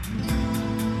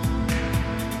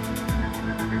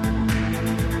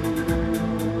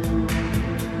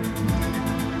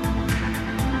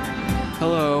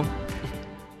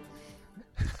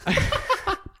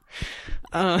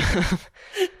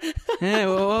Hey,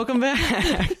 well, welcome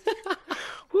back.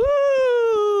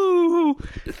 Woo!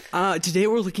 Today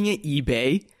we're looking at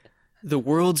eBay, the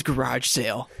world's garage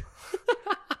sale.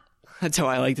 That's how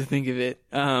I like to think of it.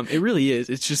 It really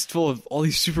is. It's just full of all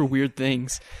these super weird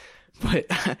things. But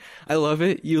I love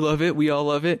it. You love it. We all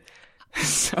love it.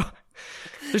 So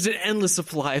there's an endless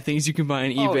supply of things you can buy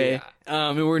on eBay.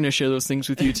 And we're going to share those things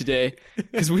with you today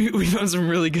because we found some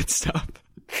really good stuff.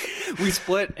 We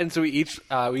split, and so we each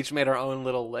made our own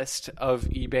little list of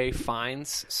eBay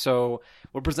finds. So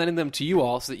we're presenting them to you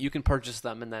all so that you can purchase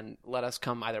them and then let us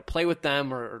come either play with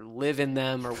them or live in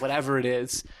them or whatever it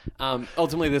is.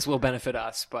 Ultimately, this will benefit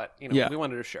us, but we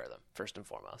wanted to share them first and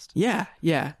foremost. Yeah.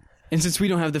 And since we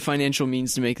don't have the financial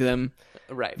means to make them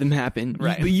happen,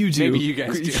 but you do. Maybe you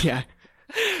guys do. Yeah.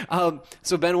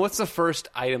 So Ben, what's the first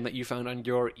item that you found on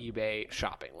your eBay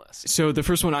shopping list? So the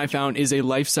first one I found is a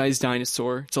life-size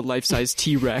dinosaur. It's a life-size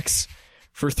T-Rex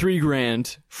for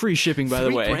 $3,000. Free shipping, by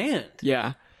the way. $3,000?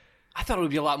 Yeah. I thought it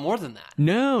would be a lot more than that.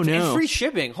 No. And free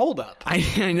shipping. Hold up.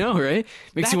 I know, right?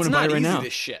 Makes you want to buy it right now. That's not easy to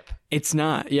ship. It's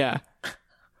not, yeah.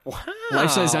 Wow.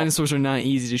 Life-size dinosaurs are not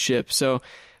easy to ship. So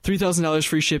 $3,000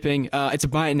 free shipping. It's a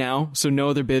buy it now, so no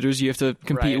other bidders you have to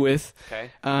compete with.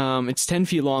 Okay. It's 10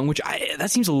 feet long, which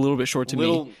that seems a little bit short to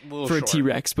me for a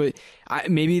T-Rex, but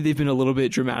maybe they've been a little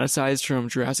bit dramatized from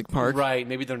Jurassic Park. Right.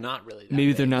 Maybe they're not really that Maybe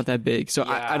big. they're not that big. So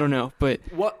I don't know, but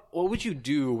what would you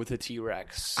do with a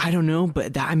T-Rex? I don't know,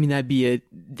 but that'd be a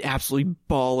absolutely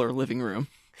baller living room.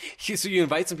 So you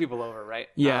invite some people over, right?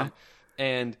 Yeah.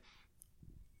 And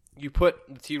you put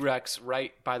the T-Rex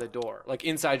right by the door, like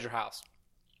inside your house.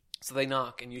 So they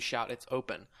knock and you shout, "It's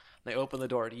open." They open the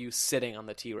door to you sitting on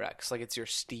the T-Rex like it's your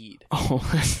steed. Oh.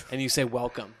 And you say,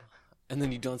 "Welcome." And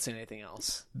then you don't say anything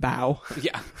else. Bow.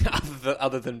 Yeah,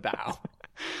 other than bow.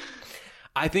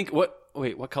 I think, what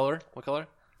color? What color?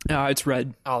 It's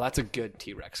red. Oh, that's a good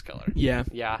T-Rex color. Yeah.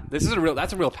 Yeah, that's a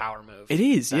real power move. It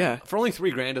is, yeah. For only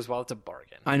 $3,000 as well, it's a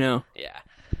bargain. I know. Yeah.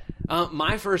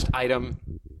 My first item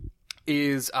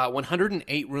is a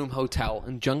 108-room hotel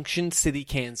in Junction City,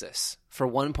 Kansas for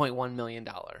 $1.1 million.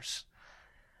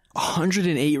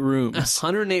 108 rooms.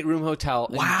 108-room hotel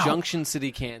in Junction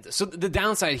City, Kansas. So the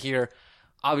downside here,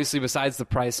 obviously, besides the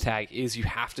price tag, is you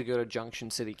have to go to Junction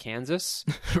City, Kansas.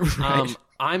 Right.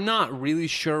 I'm not really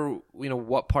sure,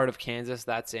 what part of Kansas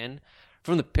that's in.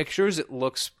 From the pictures, it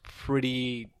looks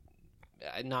pretty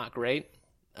not great.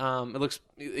 It looks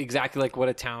exactly like what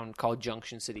a town called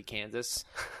Junction City, Kansas.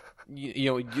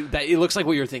 It looks like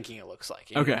what you're thinking it looks like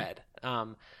in your head.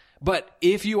 But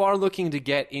if you are looking to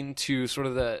get into sort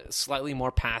of the slightly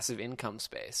more passive income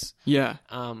space, yeah,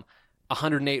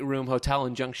 108-room hotel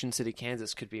in Junction City,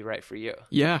 Kansas could be right for you.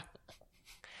 Yeah.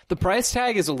 The price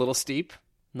tag is a little steep,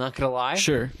 not going to lie.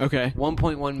 Sure, okay.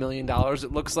 $1.1 million.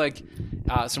 It looks like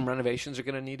some renovations are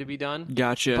going to need to be done.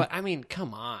 Gotcha. But, I mean,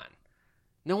 come on.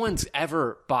 No one's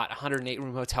ever bought a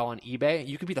 108-room hotel on eBay.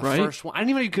 You could be the first one. I didn't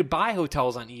even know you could buy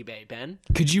hotels on eBay, Ben.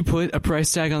 Could you put a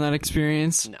price tag on that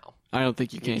experience? No. I don't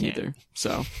think you can either.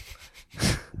 So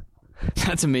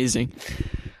that's amazing.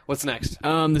 What's next?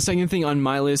 The second thing on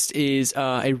my list is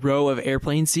a row of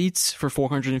airplane seats for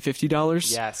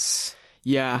 $450. Yes.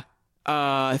 Yeah.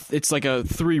 It's like a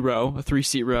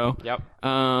 3-seat row. Yep.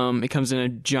 It comes in a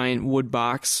giant wood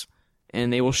box,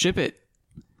 and they will ship it.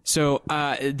 So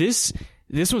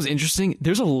this was interesting.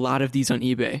 There's a lot of these on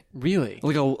eBay. Really?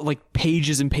 Like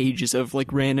pages and pages of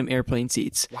like random airplane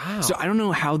seats. Wow. So I don't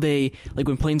know how they, like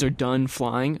when planes are done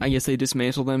flying, I guess they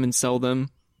dismantle them and sell them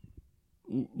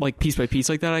like piece by piece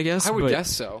like that, I guess. I would guess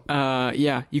so.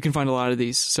 Yeah, you can find a lot of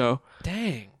these. So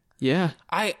dang. Yeah.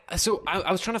 I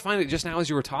was trying to find it just now as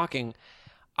you were talking.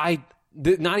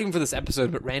 Not even for this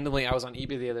episode, but randomly I was on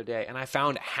eBay the other day and I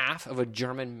found half of a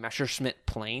German Messerschmitt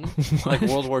plane, like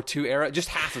World War II era, just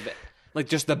half of it. Like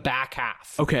just the back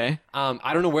half. Okay.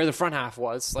 I don't know where the front half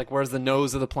was. Like where's the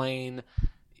nose of the plane?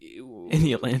 In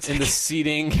the Atlantic. In the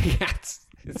seating. Yeah,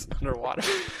 it's underwater.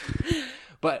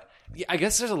 But yeah, I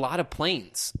guess there's a lot of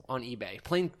planes on eBay.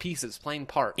 Plane pieces, plane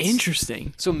parts.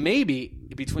 Interesting. So maybe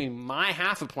between my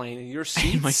half a plane and your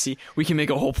seats, we can make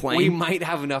a whole plane. We might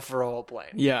have enough for a whole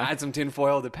plane. Yeah. Add some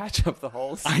tinfoil to patch up the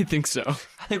holes. I think so.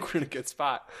 I think we're in a good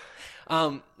spot.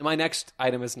 My next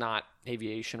item is not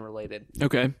aviation related.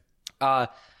 Okay. The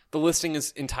listing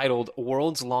is entitled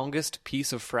 "World's Longest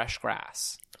Piece of Fresh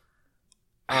Grass."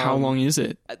 How long is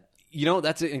it?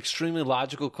 That's an extremely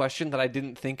logical question that I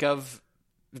didn't think of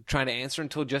trying to answer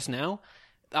until just now.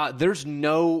 There's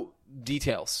no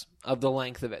details of the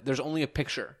length of it. There's only a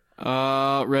picture.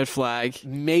 Red flag.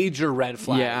 Major red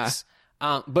flags.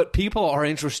 Yeah. But people are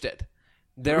interested.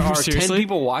 There are Seriously? 10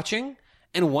 people watching,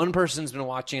 and one person's been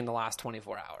watching in the last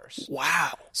 24 hours.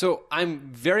 Wow. So I'm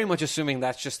very much assuming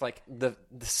that's just like the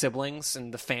siblings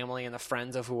and the family and the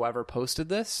friends of whoever posted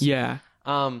this. Yeah.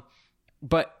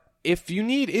 But if you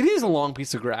need, it is a long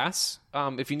piece of grass.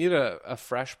 If you need a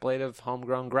fresh blade of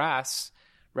homegrown grass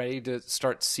ready to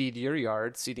start seeding your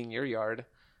yard, $100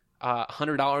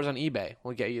 on eBay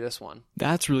will get you this one.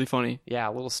 That's really funny. Yeah,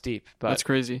 a little steep, but That's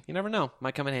crazy. you never know.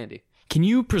 Might come in handy. Can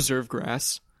you preserve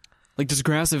grass? Like, does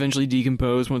grass eventually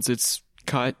decompose once it's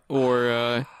cut,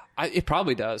 or It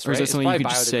probably does, or right? is that It's something you probably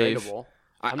could just save? biodegradable.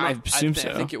 I assume so.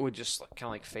 I think it would just kind of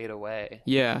like fade away.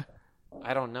 Yeah.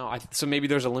 I don't know. So maybe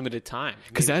there's a limited time.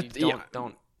 'Cause Maybe that- you yeah.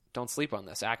 don't sleep on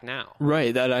this. Act now.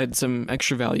 Right. That adds some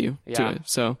extra value to Yeah. it.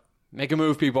 So Make a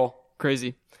move, people.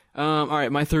 crazy. All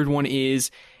right. My third one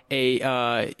is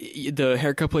the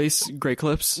haircut place, Great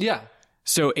Clips. Yeah.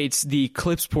 So it's the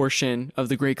Clips portion of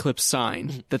the Great Clips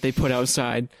sign that they put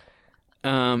outside.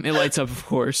 It lights up, of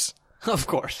course. Of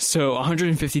course. So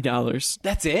 $150.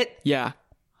 That's it? Yeah.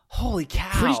 Holy cow.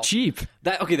 Pretty cheap.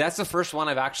 That's the first one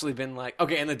I've actually been like,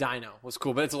 okay, and the Dino was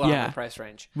cool, but it's a lot Yeah. of the price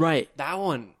range. Right. That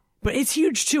one, But it's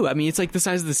huge too. I mean, it's like the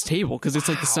size of this table because it's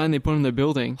like the sign they put on the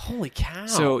building. holy cow.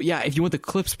 So yeah, if you want the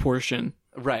Clips portion,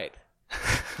 right.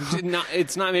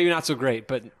 It's maybe not so great,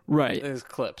 but right? there's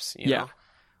clips. You Yeah. know?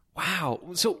 Wow.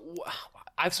 So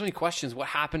I have so many questions. What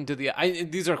happened to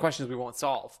these are questions we won't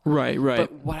solve. Right.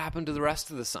 But what happened to the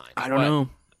rest of the sign? I don't know.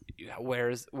 Where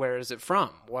is it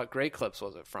from? What Great Clips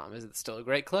was it from? Is it still a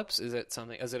Great Clips? Is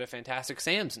it a Fantastic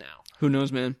Sam's now? Who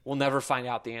knows, man? We'll never find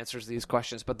out the answers to these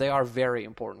questions, but they are very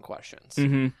important questions.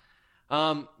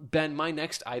 Mm-hmm. Ben, my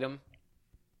next item.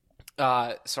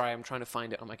 Sorry, I'm trying to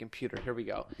find it on my computer. Here we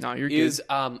go. No, you're good. Is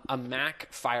a Mack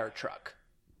fire truck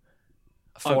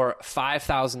for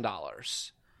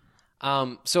 $5,000.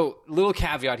 So little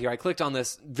caveat here. I clicked on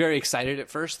this very excited at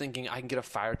first, thinking I can get a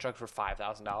fire truck for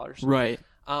 $5,000. Right.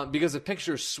 Because the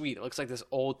picture is sweet. It looks like this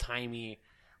old timey,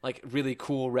 like really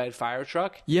cool red fire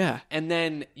truck. Yeah. And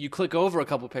then you click over a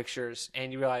couple pictures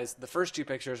and you realize the first two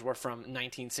pictures were from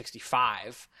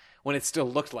 1965 when it still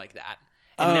looked like that.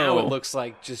 And now it looks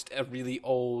like just a really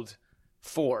old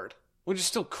Ford, which is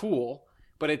still cool,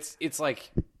 but it's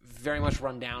like very much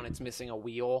run down. It's missing a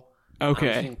wheel. Okay.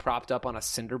 It's being propped up on a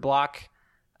cinder block,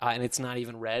 and it's not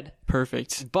even red.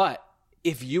 Perfect. But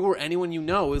if you or anyone you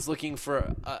know is looking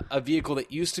for a vehicle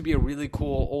that used to be a really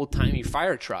cool old-timey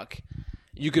fire truck,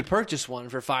 you could purchase one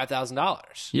for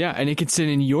 $5,000. Yeah, and it can sit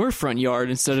in your front yard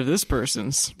instead of this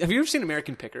person's. Have you ever seen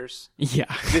American Pickers? Yeah.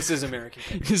 This is American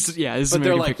Pickers. this is But American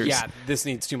they're like, Pickers. yeah, this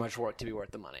needs too much work to be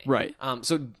worth the money. Right.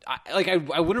 So I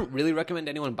wouldn't really recommend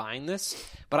anyone buying this,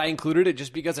 but I included it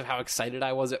just because of how excited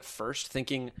I was at first,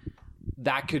 thinking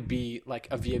that could be like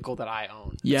a vehicle that I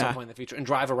own at some point in the future and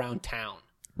drive around town.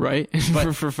 Right.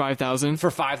 But for $5,000. For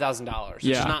 $5,000, which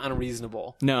Yeah. is not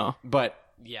unreasonable. No. But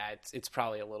yeah, it's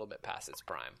probably a little bit past its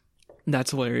prime. That's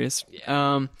hilarious.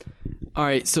 Yeah. All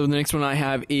right, so the next one I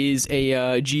have is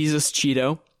a Jesus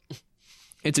Cheeto.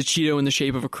 It's a Cheeto in the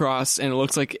shape of a cross, and it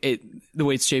looks like the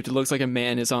way it's shaped, it looks like a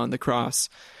man is on the cross.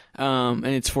 And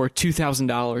it's for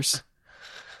 $2,000.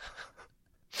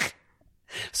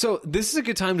 So this is a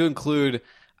good time to include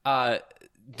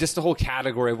just the whole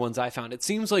category of ones I found. It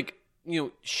seems like,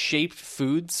 shaped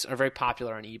foods are very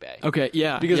popular on eBay. Okay,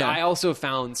 yeah. Because yeah. I also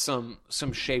found some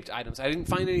shaped items. I didn't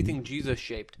find anything Jesus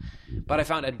shaped, but I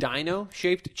found a dino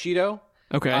shaped Cheeto.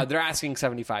 Okay. They're asking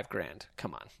 $75,000.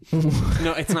 Come on.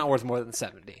 No, it's not worth more than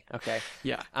 70. Okay.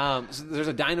 Yeah. So there's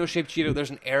a dino shaped Cheeto.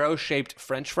 There's an arrow shaped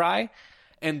French fry,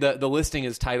 and the listing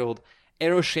is titled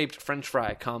 "Arrow shaped French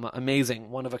fry, amazing,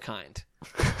 one of a kind."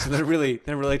 So they're really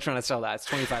trying to sell that. It's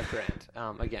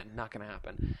 $25,000. Again, not going to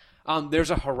happen.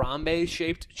 There's a Harambe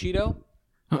shaped Cheeto.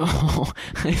 Oh.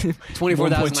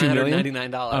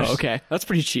 $24,999. Oh, okay. That's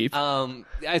pretty cheap.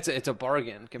 It's a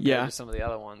bargain compared Yeah. to some of the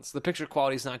other ones. The picture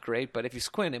quality is not great, but if you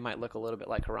squint, it might look a little bit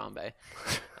like Harambe.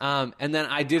 And then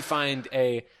I did find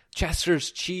a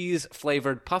Chester's cheese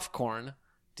flavored puff corn.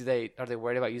 Are they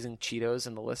worried about using Cheetos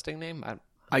in the listing name?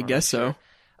 I guess so.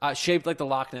 Shaped like the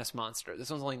Loch Ness Monster. This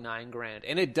one's only $9,000,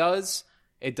 and it does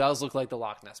look like the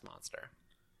Loch Ness Monster.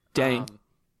 Dang.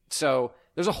 So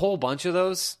there's a whole bunch of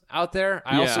those out there.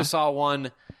 I also saw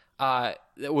one that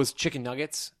was chicken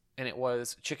nuggets, and it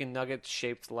was chicken nuggets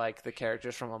shaped like the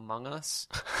characters from Among Us,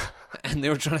 and they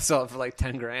were trying to sell it for like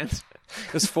 $10,000.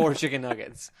 It was 4 chicken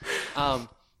nuggets.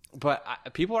 But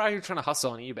people are out here trying to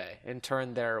hustle on eBay and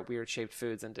turn their weird shaped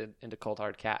foods into cold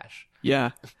hard cash.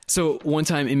 Yeah. So one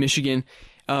time in Michigan,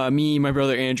 me, my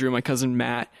brother Andrew, my cousin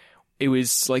Matt, it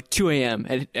was like 2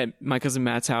 a.m. at my cousin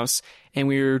Matt's house, and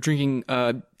we were drinking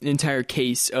an entire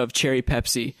case of cherry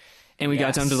Pepsi. and we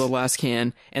got down to the last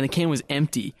can, and the can was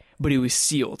empty, but it was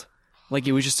sealed. Like,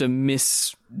 it was just a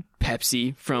Miss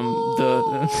Pepsi from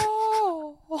the...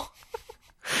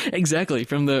 Exactly,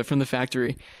 from the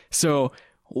factory. So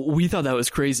we thought that was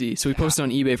crazy. So we posted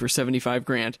on eBay for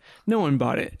 $75,000. No one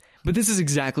bought it. But this is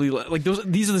exactly like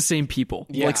these are the same people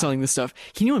like selling this stuff.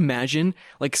 Can you imagine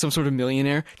like some sort of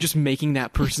millionaire just making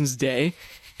that person's day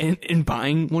and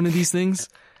buying one of these things?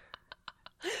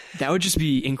 That would just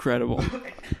be incredible.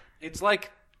 It's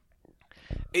like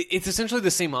it's essentially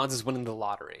the same odds as winning the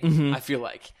lottery. I feel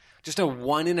like just a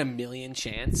 1 in a million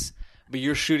chance, but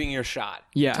you're shooting your shot.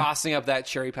 Yeah, tossing up that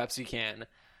cherry Pepsi can,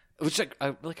 which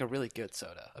like a really good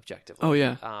soda, objectively. Oh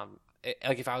yeah.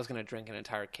 Like if I was going to drink an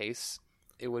entire case,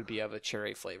 it would be of a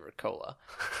cherry flavored cola.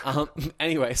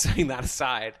 Anyway, setting that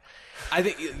aside, I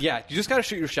think, you just got to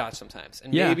shoot your shot sometimes.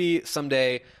 And maybe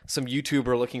someday some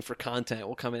YouTuber looking for content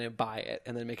will come in and buy it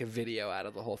and then make a video out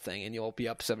of the whole thing and you'll be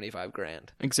up $75,000.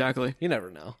 Exactly. You never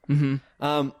know.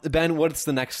 Ben, what's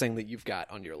the next thing that you've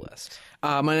got on your list?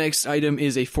 My next item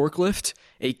is a forklift,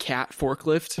 a cat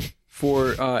forklift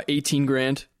for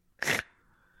 $18,000.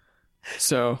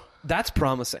 So... That's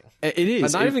promising. It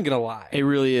is. I'm not even going to lie. It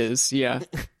really is, yeah.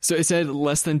 So it said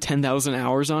less than 10,000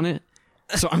 hours on it.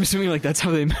 So I'm assuming like that's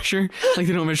how they measure. Like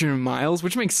they don't measure in miles,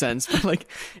 which makes sense. But like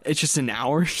it's just in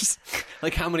hours.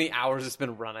 Like how many hours it's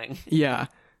been running. Yeah.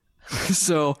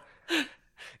 So...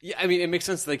 Yeah, I mean, it makes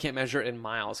sense that they can't measure it in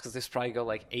miles because they probably go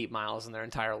like 8 miles in their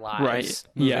entire lives. Right,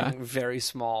 yeah. Very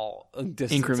small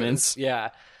distances. Increments. Yeah.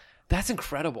 That's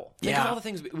incredible. Think of all the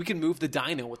things. We can move the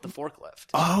dyno with the forklift.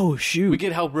 Oh, shoot. We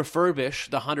could help refurbish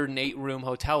the 108-room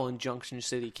hotel in Junction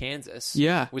City, Kansas.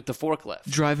 Yeah. With the forklift.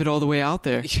 Drive it all the way out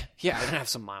there. Yeah, and have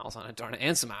some miles on it, darn it,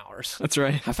 and some hours. That's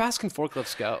right. How fast can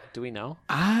forklifts go? Do we know?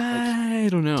 I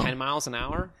don't know. 10 miles an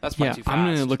hour? That's probably too fast. I'm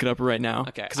going to look it up right now.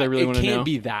 Okay. Because I really want to know. It can't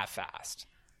be that fast.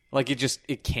 Like,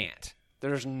 it can't.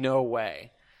 There's no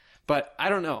way. But I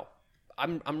don't know.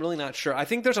 I'm really not sure. I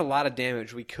think there's a lot of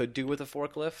damage we could do with a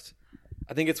forklift.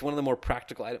 I think it's one of the more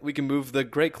practical items. We can move the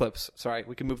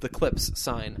we can move the clips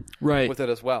sign with it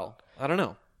as well. I don't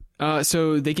know.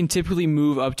 So they can typically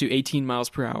move up to 18 miles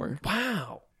per hour.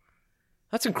 Wow.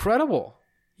 That's incredible.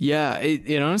 Yeah,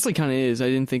 it honestly kind of is. I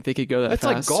didn't think they could go that fast.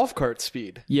 That's like golf cart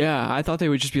speed. Yeah, I thought they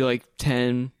would just be like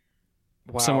 10,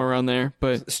 somewhere around there.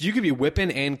 But so you could be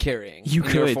whipping and carrying your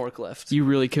forklift. You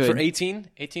really could. For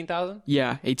 18,000?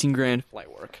 Yeah, $18,000.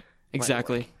 Light work.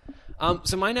 Exactly.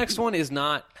 So my next one is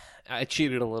not... I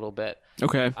cheated a little bit.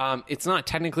 Okay. It's not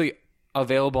technically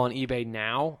available on eBay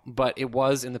now, but it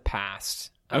was in the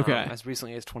past. Okay. As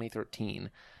recently as 2013.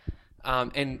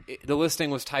 The listing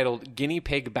was titled Guinea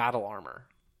Pig Battle Armor.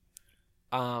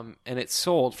 And it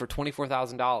sold for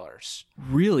 $24,000.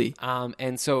 Really?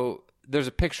 And so there's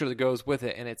a picture that goes with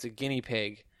it, and it's a guinea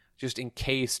pig just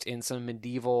encased in some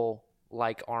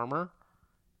medieval-like armor.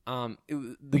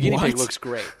 The guinea pig looks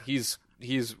great. He's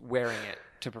wearing it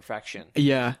to perfection.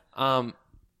 Yeah.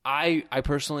 I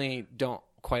personally don't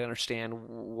quite understand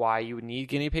why you would need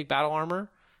guinea pig battle armor,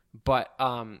 but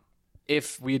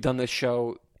if we had done this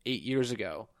show 8 years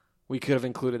ago, we could have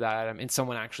included that item, and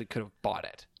someone actually could have bought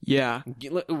it. Yeah.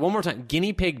 One more time,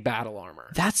 guinea pig battle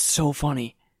armor. That's so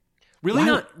funny. Really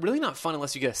not fun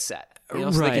unless you get a set. So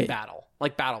they can battle,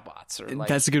 like battle bots, or like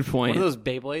that's a good point. One of those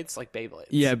Beyblades, like Beyblades.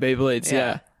 Yeah, Beyblades.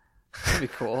 Yeah. That'd be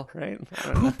cool, right?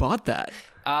 Who bought that?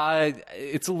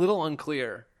 It's a little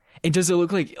unclear. And does it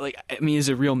look like I mean, is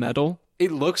it real metal?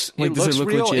 It looks like, does it look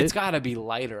real. legit? It's got to be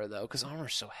lighter though, because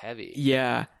armor's so heavy.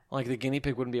 Yeah. Like the guinea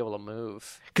pig wouldn't be able to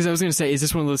move. Because I was gonna say, is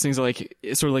this one of those things like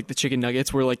sort of like the chicken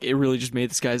nuggets, where like it really just made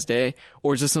this guy's day,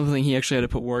 or is this something he actually had to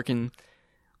put work in?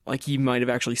 Like he might have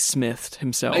actually smithed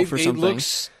himself or something.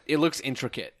 It looks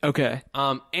intricate. Okay.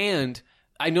 And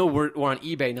I know we're on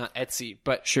eBay, not Etsy,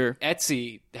 but sure.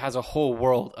 Etsy has a whole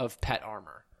world of pet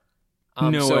armor.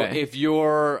 No way. If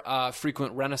you're a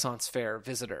frequent Renaissance fair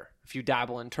visitor, if you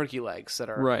dabble in turkey legs that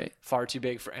are far too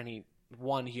big for any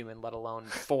one human, let alone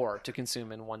 4 to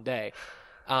consume in one day,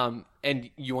 and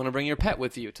you want to bring your pet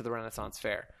with you to the Renaissance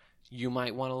fair, you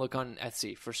might want to look on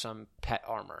Etsy for some pet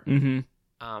armor.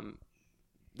 Mm-hmm.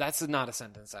 That's not a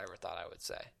sentence I ever thought I would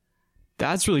say.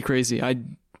 That's really crazy.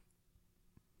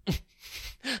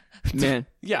 Man.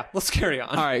 Yeah, let's carry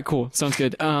on. All right, cool. Sounds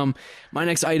good. My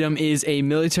next item is a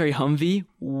military Humvee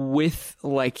with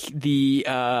like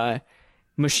the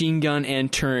machine gun and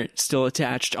turret still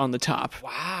attached on the top.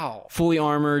 Wow. Fully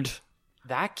armored.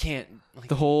 That can't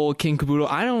the whole king caboodle.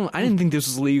 I didn't think this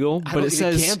was legal, but it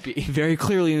says it can't be. Very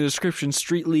clearly in the description,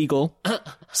 street legal.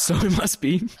 So it must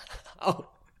be. Oh.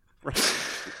 Right.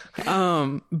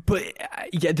 But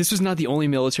yeah, this was not the only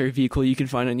military vehicle you can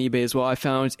find on eBay as well. I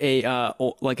found a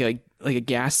like a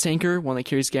gas tanker, one that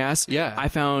carries gas. Yeah. I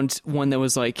found one that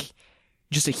was like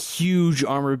just a huge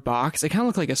armored box. It kind of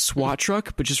looked like a SWAT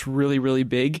truck, but just really, really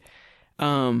big.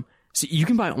 So you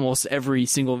can buy almost every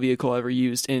single vehicle ever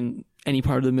used in any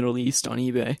part of the Middle East on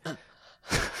eBay.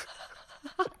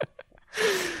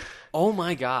 Oh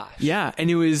my gosh. Yeah, and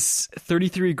it was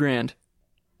 33 grand.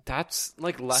 That's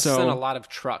like less than a lot of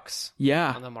trucks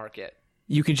Yeah. on the market.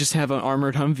 You can just have an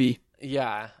armored Humvee.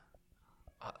 Yeah.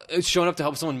 It's showing up to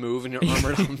help someone move in your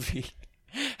armored Humvee.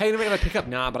 Hey, anybody got a pickup?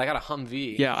 Nah, but I got a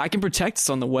Humvee. Yeah, I can protect us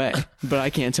on the way, but I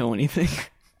can't tow anything.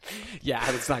 Yeah,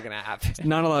 that's not going to happen.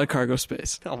 Not a lot of cargo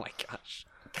space. Oh my gosh.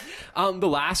 The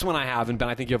last one I have, and Ben,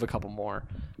 I think you have a couple more.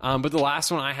 But the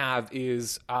last one I have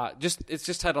is it's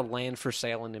just had a land for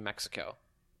sale in New Mexico.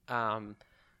 And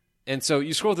so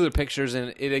you scroll through the pictures,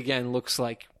 and it again looks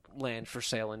like land for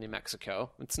sale in New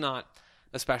Mexico. It's not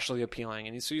especially appealing.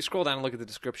 And so you scroll down and look at the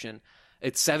description.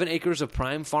 It's 7 acres of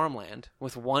prime farmland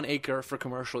with 1 acre for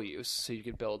commercial use. So you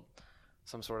could build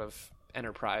some sort of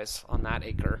enterprise on that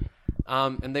acre.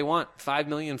 And they want $5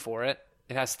 million for it.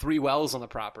 It has 3 wells on the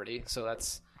property, so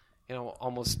that's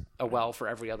almost a well for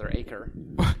every other acre.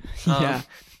 Yeah,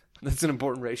 that's an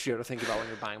important ratio to think about when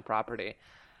you're buying property.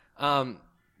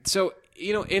 So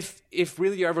if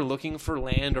really you're ever looking for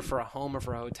land or for a home or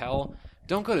for a hotel,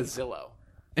 don't go to Zillow.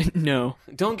 No,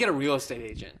 Don't get a real estate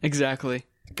agent. exactly.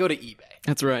 Go to eBay.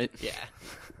 That's right. Yeah.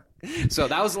 So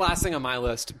that was the last thing on my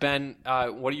list. Ben,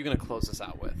 what are you going to close this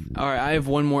out with? All right, I have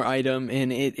one more item,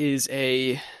 and it is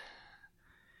a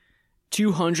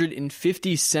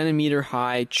 250 centimeter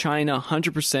high China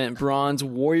 100% bronze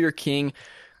Warrior King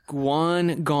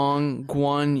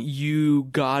Guan Yu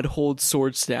God Hold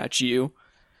Sword statue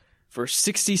for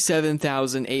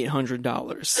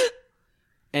 $67,800.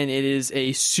 And it is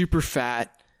a super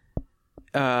fat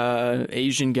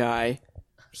Asian guy,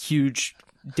 huge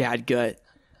dad gut,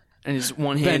 and his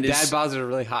one hand Ben, is... dad bods are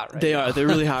really hot right They now. are. They're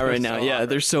really hot right now. so Yeah, hot.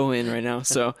 they're so in right now.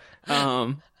 So,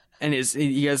 and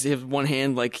he has one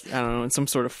hand, like, I don't know, in some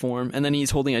sort of form, and then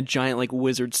he's holding a giant, like,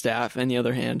 wizard staff in the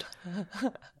other hand,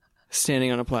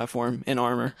 standing on a platform in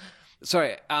armor.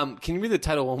 Sorry, can you read the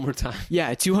title one more time?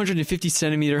 Yeah, 250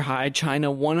 centimeter high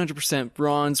China 100%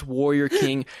 bronze Warrior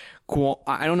King.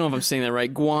 I don't know if I'm saying that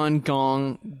right. Guan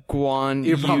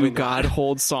You're probably Yu God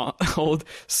Hold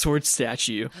Sword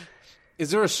statue.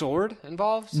 Is there a sword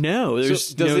involved? No,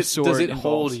 there's So no sword. Does it involved.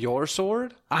 hold your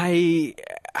sword? I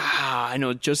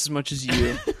know just as much as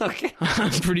you. Okay.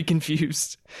 I'm pretty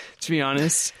confused, to be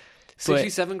honest.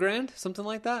 67 grand? Something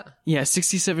like that? Yeah,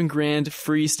 67 grand,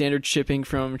 free standard shipping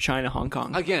from China, Hong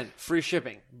Kong. Again, free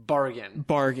shipping. Bargain.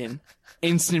 Bargain.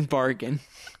 Instant bargain.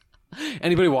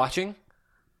 Anybody watching?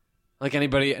 Like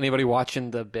anybody watching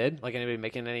the bid? Like anybody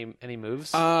making any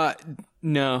moves? No.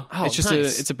 Oh, it's just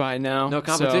nice. it's a buy now. No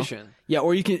competition. So, yeah,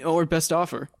 or best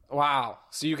offer. Wow.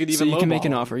 So you could even So you can make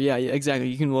an lowball offer. Yeah, exactly.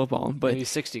 You can lowball them. But maybe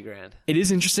 60 grand. it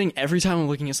is interesting every time I'm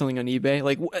looking at something on eBay,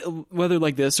 like whether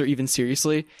like this or even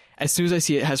seriously, as soon as I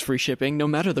see it has free shipping, no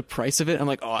matter the price of it, I'm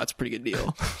like, oh, that's a pretty good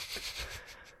deal.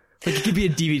 Like it could be a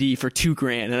DVD for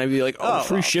 $2,000, and I'd be like, oh,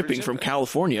 free shipping from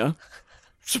California.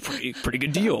 It's a pretty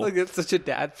good deal. Like it's such a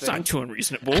dad It's thing. not too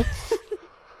unreasonable.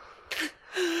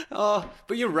 Oh,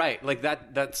 but you're right. Like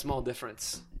that small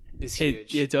difference is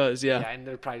huge. It does, yeah. Yeah, and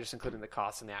they're probably just including the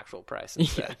cost and the actual price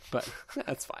instead. But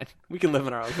that's fine. We can live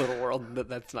in our own little world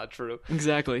that's not true.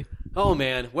 Exactly. Oh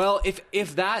man. Well,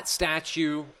 if that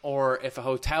statue or if a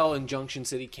hotel in Junction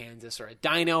City, Kansas, or a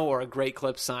dino or a Great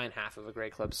Clips sign, half of a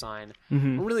Great Clips sign, or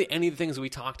really any of the things we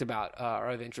talked about are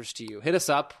of interest to you, hit us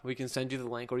up. We can send you the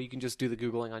link, or you can just do the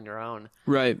Googling on your own.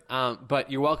 Right.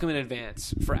 But you're welcome in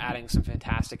advance for adding some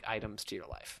fantastic items to your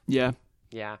life. Yeah.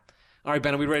 Yeah. All right,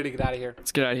 Ben, are we ready to get out of here?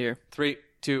 Let's get out of here. 3,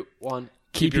 2, 1.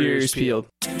 Keep your ears peeled.